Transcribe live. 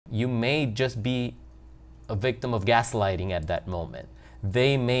you may just be a victim of gaslighting at that moment.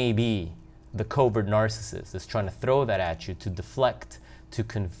 They may be the covert narcissist that's trying to throw that at you to deflect, to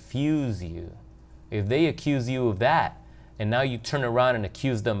confuse you. If they accuse you of that, and now you turn around and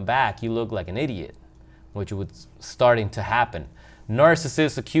accuse them back, you look like an idiot, which was starting to happen.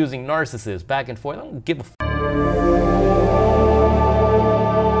 Narcissists accusing narcissists, back and forth. I don't give a f.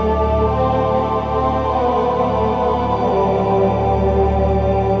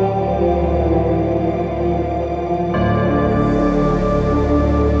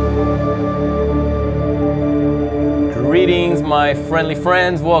 Greetings, my friendly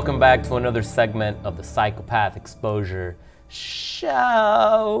friends. Welcome back to another segment of the Psychopath Exposure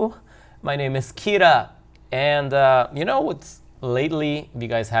Show. My name is Kira, and you know what's lately, if you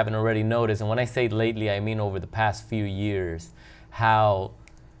guys haven't already noticed, and when I say lately, I mean over the past few years, how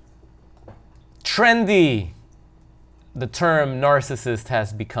trendy the term narcissist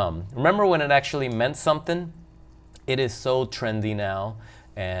has become. Remember when it actually meant something? It is so trendy now,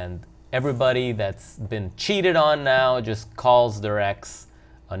 and everybody that's been cheated on now just calls their ex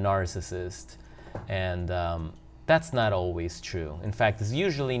a narcissist. And that's not always true. In fact, it's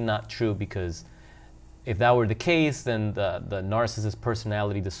usually not true, because if that were the case, then the narcissist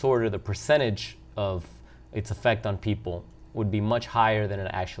personality disorder, the percentage of its effect on people would be much higher than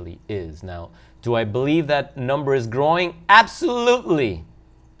it actually is. Now, do I believe that number is growing? Absolutely.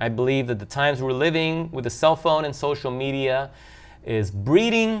 I believe that the times we're living with the cell phone and social media is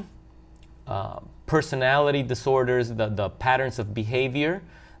breeding personality disorders, the patterns of behavior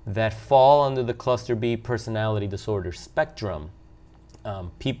that fall under the cluster B personality disorder spectrum.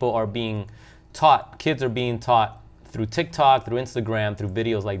 People are being taught, kids are being taught through TikTok, through Instagram, through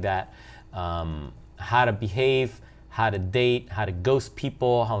videos like that, how to behave, how to date, how to ghost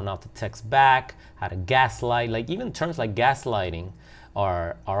people, how not to text back, how to gaslight. Like even terms like gaslighting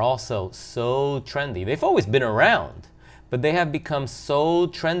are also so trendy. They've always been around, but they have become so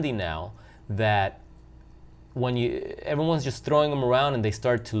trendy now that when everyone's just throwing them around and they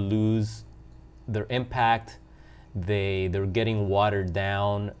start to lose their impact, they're getting watered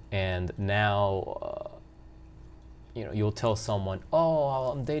down. And now you know, you'll tell someone, oh,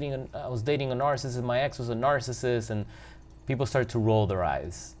 I was dating a narcissist, my ex was a narcissist, and people start to roll their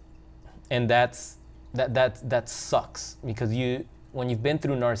eyes. And that sucks, because when you've been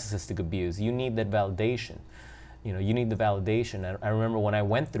through narcissistic abuse, you need that validation. You know, you need the validation. I remember when I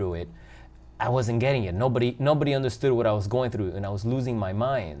went through it, I wasn't getting it. Nobody understood what I was going through, and I was losing my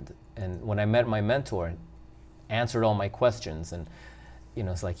mind. And when I met my mentor, answered all my questions, and you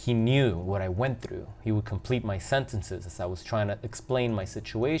know, it's like he knew what I went through. He would complete my sentences as I was trying to explain my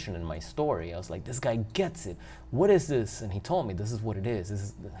situation and my story. I was like, this guy gets it. What is this? And he told me, this is what it is.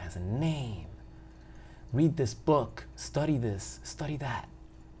 It has a name. Read this book. Study this. Study that.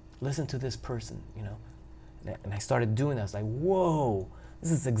 Listen to this person, you know. And I started doing that. I was like, whoa.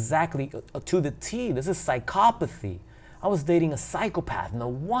 This is exactly to the T. This is psychopathy. I was dating a psychopath. No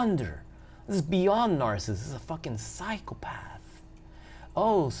wonder. This is beyond narcissist. This is a fucking psychopath.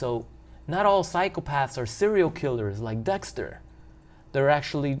 Oh, so not all psychopaths are serial killers like Dexter. They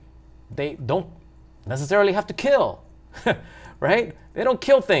don't necessarily have to kill, right? They don't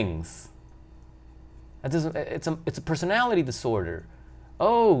kill things. It's a personality disorder.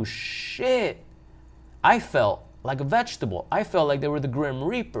 Oh shit. I felt like a vegetable. I felt like they were the Grim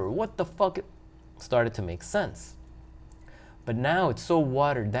Reaper. What the fuck? It started to make sense. But now it's so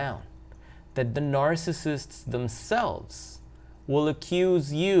watered down that the narcissists themselves will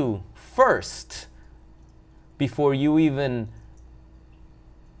accuse you first before you even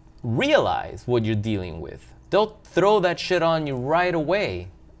realize what you're dealing with. They'll throw that shit on you right away.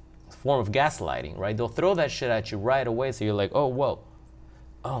 It's a form of gaslighting, right? They'll throw that shit at you right away, so you're like, oh, whoa.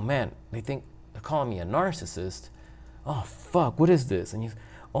 Oh man, they think they're calling me a narcissist. Oh fuck, what is this? And you,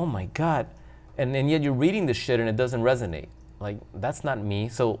 oh my God. And yet you're reading this shit and it doesn't resonate. Like, that's not me.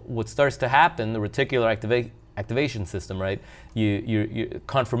 So what starts to happen, the reticular activation system, right? Your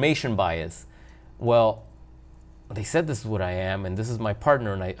confirmation bias. Well, they said this is what I am, and this is my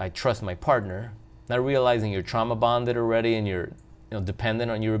partner, and I trust my partner. Not realizing you're trauma bonded already and you're dependent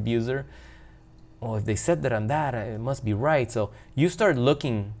on your abuser. Well, if they said that I'm that, it must be right. So you start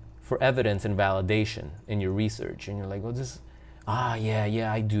looking for evidence and validation in your research, and you're like, well,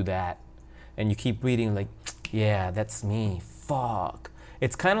 yeah, I do that. And you keep reading like, yeah, that's me, fuck.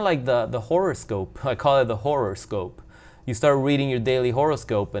 It's kind of like the horoscope. I call it the horoscope. You start reading your daily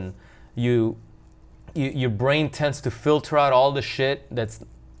horoscope, and your brain tends to filter out all the shit that's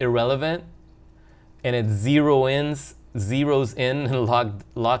irrelevant, and it zeroes in and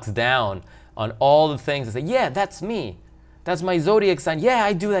locks down on all the things that say, yeah, that's me. That's my zodiac sign. Yeah,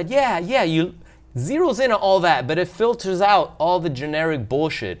 I do that. Yeah, yeah. You zeroes in on all that, but it filters out all the generic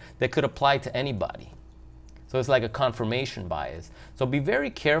bullshit that could apply to anybody. So it's like a confirmation bias. So be very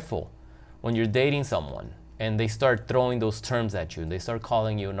careful when you're dating someone and they start throwing those terms at you, and they start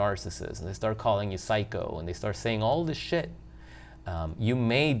calling you a narcissist, and they start calling you psycho, and they start saying all this shit. You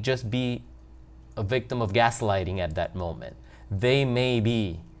may just be a victim of gaslighting at that moment. They may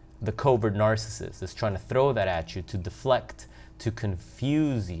be the covert narcissist that's trying to throw that at you to deflect, to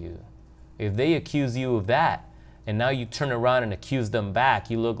confuse you. If they accuse you of that, and now you turn around and accuse them back,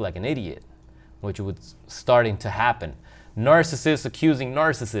 you look like an idiot, which was starting to happen. Narcissists accusing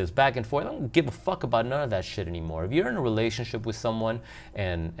narcissists back and forth. I don't give a fuck about none of that shit anymore. If you're in a relationship with someone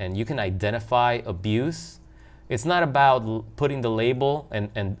and you can identify abuse, it's not about putting the label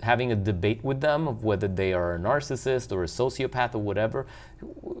and having a debate with them of whether they are a narcissist or a sociopath or whatever.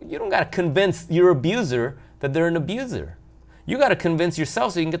 You don't got to convince your abuser that they're an abuser. You got to convince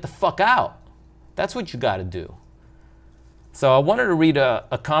yourself so you can get the fuck out. That's what you got to do. So I wanted to read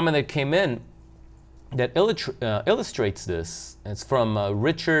a comment that came in that illustrates this. It's from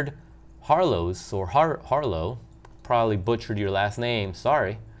Richard Harlows, or Harlow. Probably butchered your last name,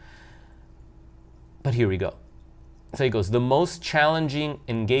 sorry. But here we go. So he goes, the most challenging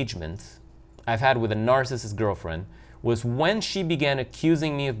engagement I've had with a narcissist girlfriend was when she began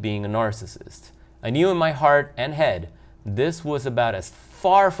accusing me of being a narcissist. I knew in my heart and head this was about as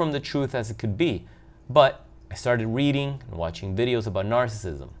far from the truth as it could be, but I started reading and watching videos about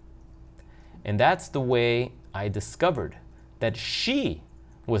narcissism. And that's the way I discovered that she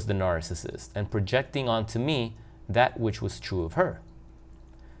was the narcissist and projecting onto me that which was true of her.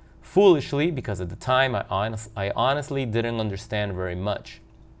 Foolishly, because at the time I honestly didn't understand very much,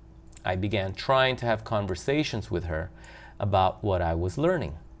 I began trying to have conversations with her about what I was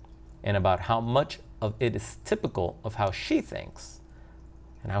learning and about how much of it is typical of how she thinks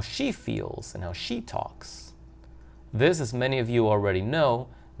and how she feels and how she talks. This, as many of you already know,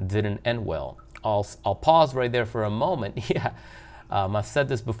 didn't end well. I'll pause right there for a moment. Yeah, I've said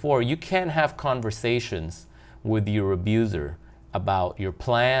this before. You can't have conversations with your abuser about your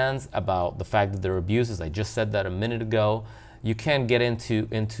plans, about the fact that they're abusers. I just said that a minute ago. You can't get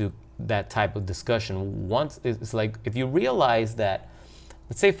into that type of discussion. Once it's like, if you realize that,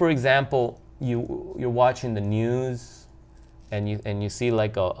 let's say for example, you're watching the news and you see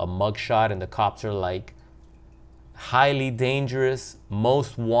like a mugshot and the cops are like highly dangerous,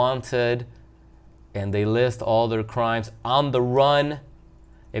 most wanted, and they list all their crimes, on the run.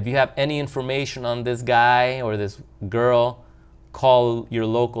 If you have any information on this guy or this girl, call your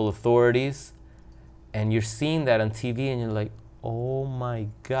local authorities. And you're seeing that on TV and you're like, oh my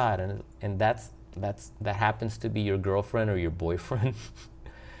God. And that happens to be your girlfriend or your boyfriend.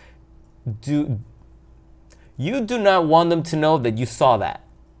 You do not want them to know that you saw that.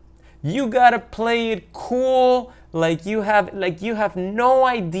 You gotta play it cool, like you have no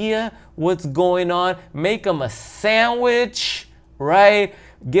idea what's going on. Make them a sandwich, right?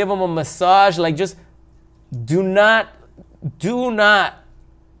 Give them a massage. Like, just do not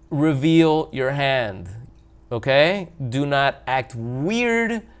reveal your hand, okay? Do not act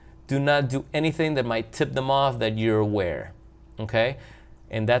weird. Do not do anything that might tip them off that you're aware, okay?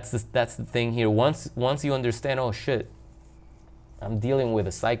 And that's the thing here. Once you understand, oh shit, I'm dealing with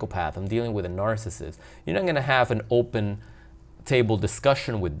a psychopath, I'm dealing with a narcissist, you're not gonna have an open table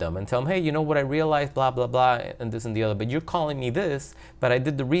discussion with them and tell them, hey, you know what I realized, blah, blah, blah, and this and the other, but you're calling me this, but I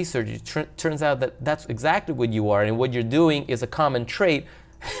did the research. It turns out that that's exactly what you are, and what you're doing is a common trait.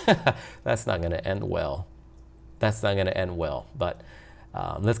 That's not gonna end well. That's not gonna end well, but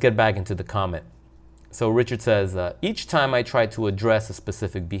let's get back into the comment. So Richard says, each time I tried to address a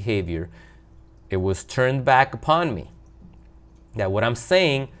specific behavior, it was turned back upon me. That what I'm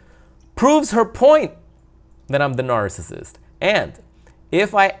saying proves her point that I'm the narcissist. And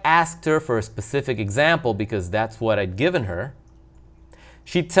if I asked her for a specific example, because that's what I'd given her,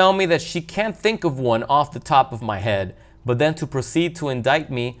 she'd tell me that she can't think of one off the top of my head, but then to proceed to indict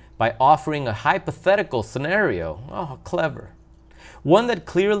me by offering a hypothetical scenario. Oh, clever. One that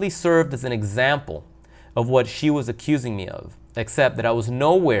clearly served as an example of what she was accusing me of, except that I was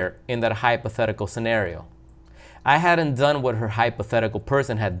nowhere in that hypothetical scenario. I hadn't done what her hypothetical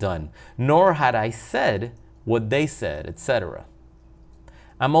person had done, nor had I said what they said, etc.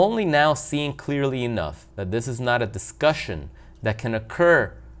 I'm only now seeing clearly enough that this is not a discussion that can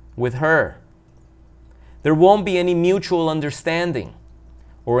occur with her. There won't be any mutual understanding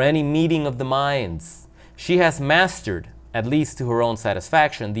or any meeting of the minds. She has mastered, at least to her own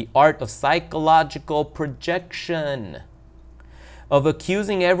satisfaction, the art of psychological projection. of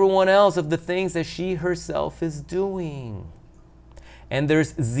accusing everyone else of the things that she herself is doing. And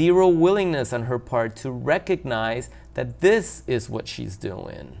there's zero willingness on her part to recognize that this is what she's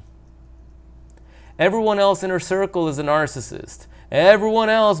doing. Everyone else in her circle is a narcissist. Everyone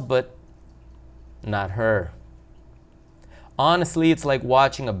else, but not her. Honestly, it's like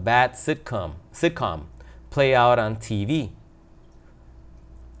watching a bad sitcom play out on TV.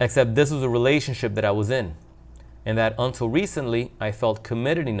 Except this was a relationship that I was in, and that until recently I felt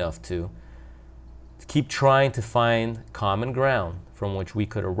committed enough to keep trying to find common ground from which we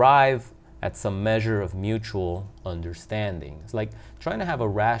could arrive at some measure of mutual understanding. It's like trying to have a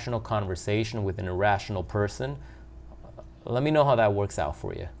rational conversation with an irrational person. Let me know how that works out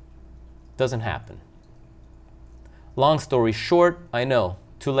for you. Doesn't happen. Long story short, I know,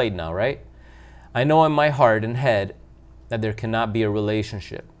 too late now, right? I know in my heart and head that there cannot be a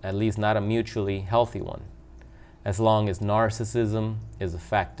relationship, at least not a mutually healthy one, as long as narcissism is a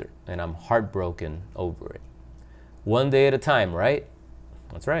factor, and I'm heartbroken over it. One day at a time, right?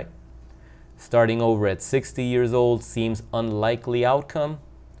 That's right. Starting over at 60 years old seems unlikely outcome,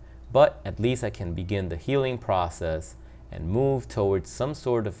 but at least I can begin the healing process and move towards some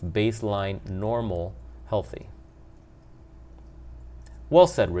sort of baseline normal healthy. Well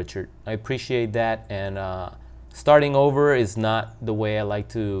said, Richard. I appreciate that, and starting over is not the way I like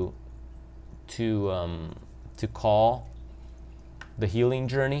to call the healing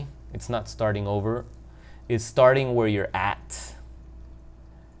journey. It's not starting over. It's starting where you're at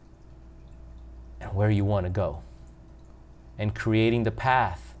and where you want to go, and creating the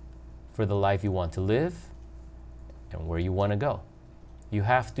path for the life you want to live and where you want to go. You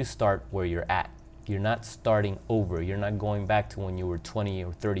have to start where you're at. You're not starting over. You're not going back to when you were 20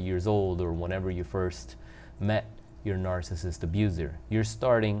 or 30 years old or whenever you first met your narcissist abuser. You're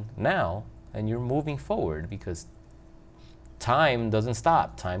starting now and you're moving forward, because time doesn't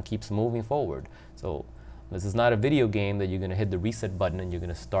stop. Time keeps moving forward. So this is not a video game that you're going to hit the reset button and you're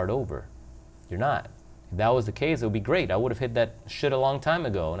going to start over. You're not. If that was the case, it would be great. I would have hit that shit a long time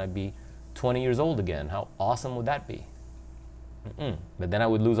ago and I'd be 20 years old again. How awesome would that be? But then I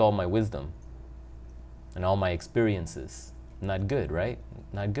would lose all my wisdom and all my experiences. Not good, right?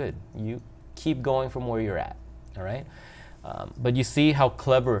 Not good. You keep going from where you're at, all right? But you see how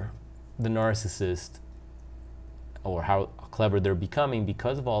clever the narcissist, or how clever they're becoming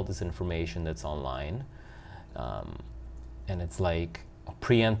because of all this information that's online. And it's like a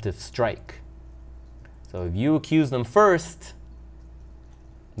preemptive strike. So if you accuse them first,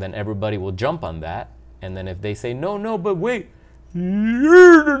 then everybody will jump on that. And then if they say, no, but wait,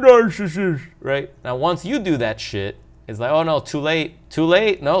 you're the narcissist, right? Now, once you do that shit, it's like, oh no, too late,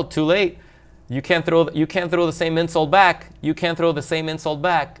 no, too late. You can't throw the same insult back. You can't throw the same insult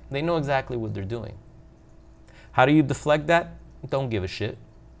back. They know exactly what they're doing. How do you deflect that? Don't give a shit.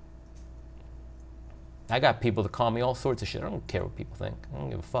 I got people that call me all sorts of shit. I don't care what people think. I don't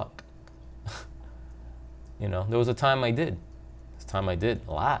give a fuck. You know, there was a time I did. This time I did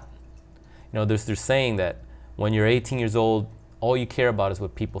a lot. You know, there's saying that when you're 18 years old, all you care about is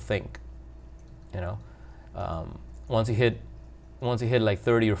what people think. You know, once you hit like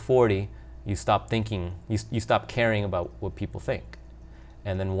 30 or 40, you stop thinking. You stop caring about what people think.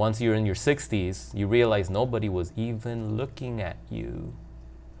 And then once you're in your 60s, you realize nobody was even looking at you.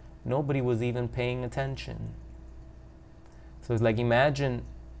 Nobody was even paying attention. So it's like, imagine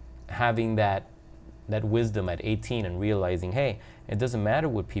having that wisdom at 18 and realizing, hey, it doesn't matter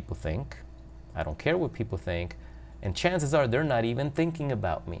what people think. I don't care what people think. And chances are they're not even thinking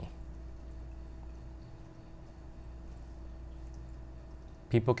about me.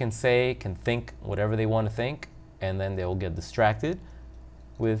 People can think whatever they want to think, and then they'll get distracted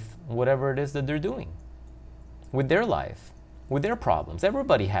with whatever it is that they're doing, with their life, with their problems.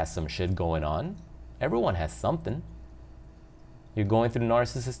 Everybody has some shit going on. Everyone has something. You're going through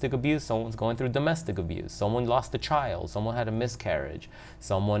narcissistic abuse, someone's going through domestic abuse, someone lost a child, someone had a miscarriage,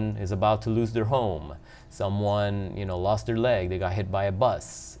 someone is about to lose their home, someone, you know, lost their leg, they got hit by a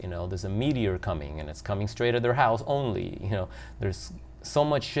bus, you know, there's a meteor coming and it's coming straight at their house only, you know, there's so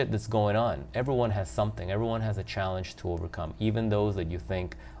much shit that's going on. Everyone has something, everyone has a challenge to overcome, even those that you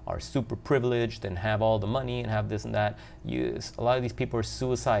think are super privileged and have all the money and have this and that. A lot of these people are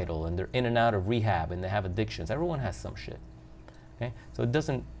suicidal and they're in and out of rehab and they have addictions. Everyone has some shit. Okay? So it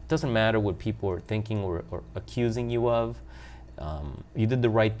doesn't matter what people are thinking or accusing you of. You did the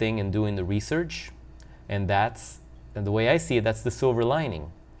right thing in doing the research, and the way I see it, that's the silver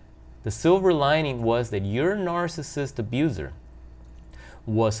lining. The silver lining was that your narcissist abuser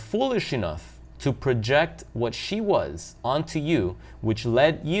was foolish enough to project what she was onto you, which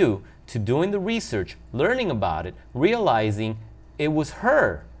led you to doing the research, learning about it, realizing it was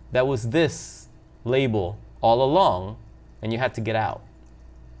her that was this label all along, and you had to get out.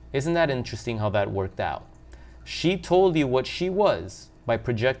 Isn't that interesting how that worked out? She told you what she was by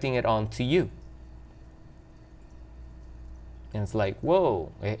projecting it onto you. And it's like,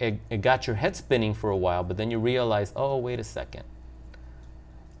 whoa, it got your head spinning for a while, but then you realize, oh, wait a second.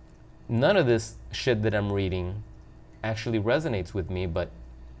 None of this shit that I'm reading actually resonates with me, but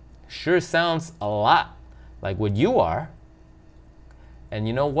sure sounds a lot like what you are. And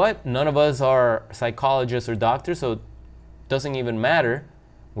you know what? None of us are psychologists or doctors, so it doesn't even matter.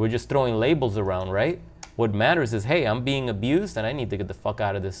 We're just throwing labels around, right? What matters is, hey, I'm being abused and I need to get the fuck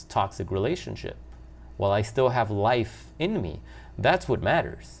out of this toxic relationship while I still have life in me. That's what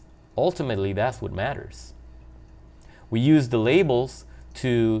matters. Ultimately, that's what matters. We use the labels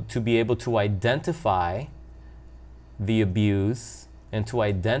to be able to identify the abuse and to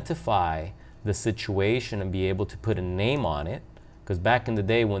identify the situation and be able to put a name on it. Because back in the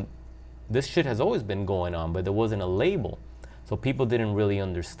day when this shit has always been going on, but there wasn't a label. So people didn't really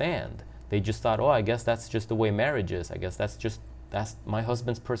understand. They just thought, oh, I guess that's just the way marriage is. I guess that's my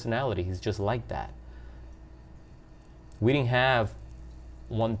husband's personality. He's just like that. We didn't have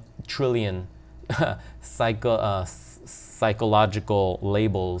 1 trillion psychological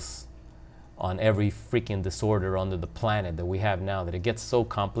labels on every freaking disorder under the planet that we have now, that it gets so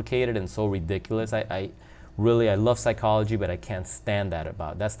complicated and so ridiculous. I love psychology, but I can't stand that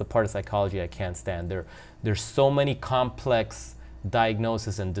about. That's the part of psychology I can't stand. There's so many complex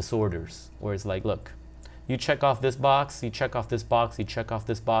diagnoses and disorders where it's like, look, you check off this box, you check off this box, you check off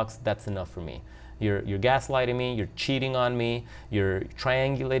this box, that's enough for me. You're gaslighting me, you're cheating on me, you're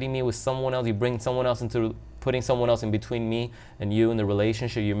triangulating me with someone else, you bring someone else into, putting someone else in between me and you in the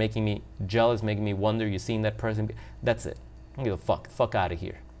relationship, you're making me jealous, making me wonder, you're seeing that person. That's it. I don't give a fuck. Fuck out of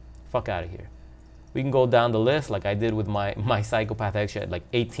here. Fuck out of here. We can go down the list like I did with my psychopath ex. She had like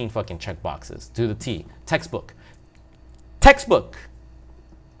 18 fucking check boxes to the T. Textbook. Textbook.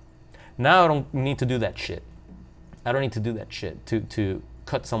 Now I don't need to do that shit. I don't need to do that shit to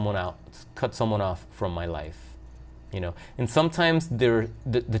cut someone out, cut someone off from my life. You know, and sometimes the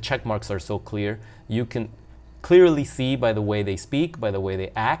check marks are so clear. You can clearly see by the way they speak, by the way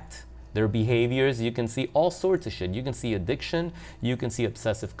they act, their behaviors. You can see all sorts of shit. You can see addiction. You can see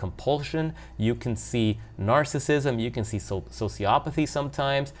obsessive compulsion. You can see narcissism. You can see sociopathy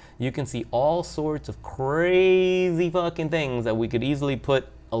sometimes. You can see all sorts of crazy fucking things that we could easily put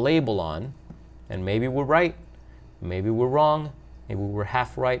a label on. And maybe we're right. Maybe we're wrong. Maybe we're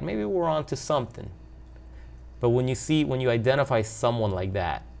half right. Maybe we're on to something. But when you identify someone like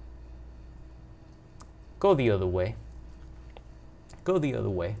that, go the other way. Go the other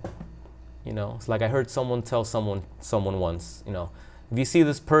way. You know, it's like I heard someone tell someone once, you know, if you see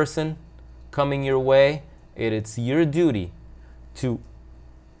this person coming your way, it's your duty to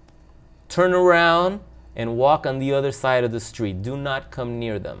turn around and walk on the other side of the street. Do not come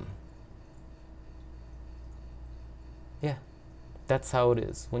near them. Yeah, that's how it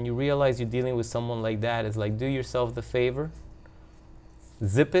is. When you realize you're dealing with someone like that, it's like, do yourself the favor,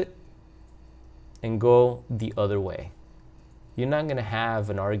 zip it, and go the other way. You're not going to have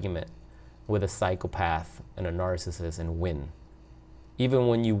an argument with a psychopath and a narcissist and win. Even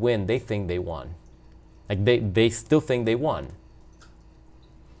when you win, they think they won. Like they still think they won.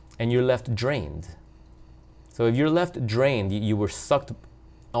 And you're left drained. So if you're left drained, you were sucked,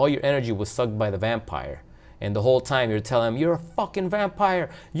 all your energy was sucked by the vampire. And the whole time you're telling them, you're a fucking vampire,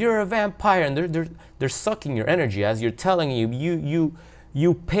 you're a vampire. And they're sucking your energy as you're telling you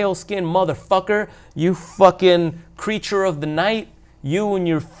pale-skinned motherfucker, you fucking creature of the night, you and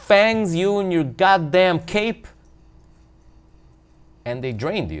your fangs, you and your goddamn cape. And they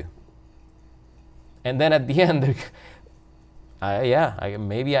drained you. And then at the end,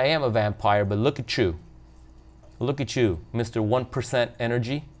 maybe I am a vampire, but look at you. Look at you, Mr. 1%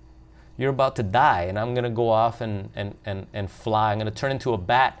 energy. You're about to die, and I'm going to go off and fly. I'm going to turn into a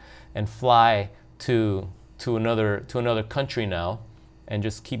bat and fly to another country now and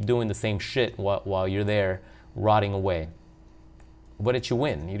just keep doing the same shit while you're there rotting away. What did you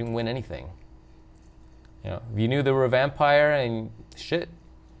win? You didn't win anything. You know, if you knew they were a vampire and shit,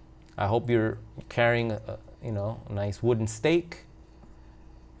 I hope you're carrying a nice wooden stake,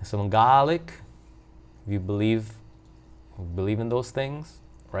 some garlic. If you believe in those things,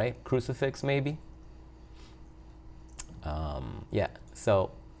 right? Crucifix maybe. Yeah. So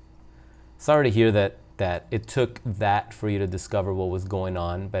sorry to hear that it took that for you to discover what was going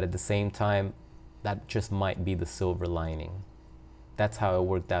on, but at the same time, that just might be the silver lining. That's how it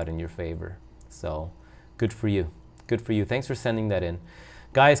worked out in your favor. So good for you. Good for you. Thanks for sending that in.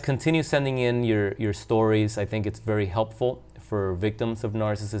 Guys, continue sending in your stories. I think it's very helpful for victims of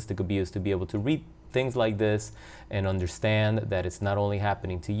narcissistic abuse to be able to read things like this and understand that it's not only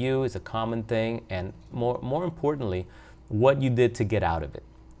happening to you, it's a common thing, and more importantly, what you did to get out of it.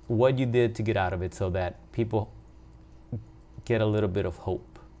 What you did to get out of it so that people get a little bit of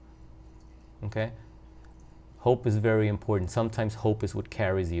hope. Okay? Hope is very important. Sometimes hope is what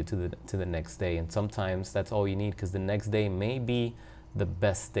carries you to the next day, and sometimes that's all you need, because the next day may be the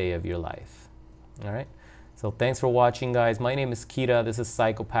best day of your life. All right? So thanks for watching, guys. My name is Kira. This is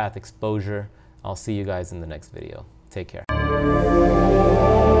Psychopath Exposure. I'll see you guys in the next video. Take care.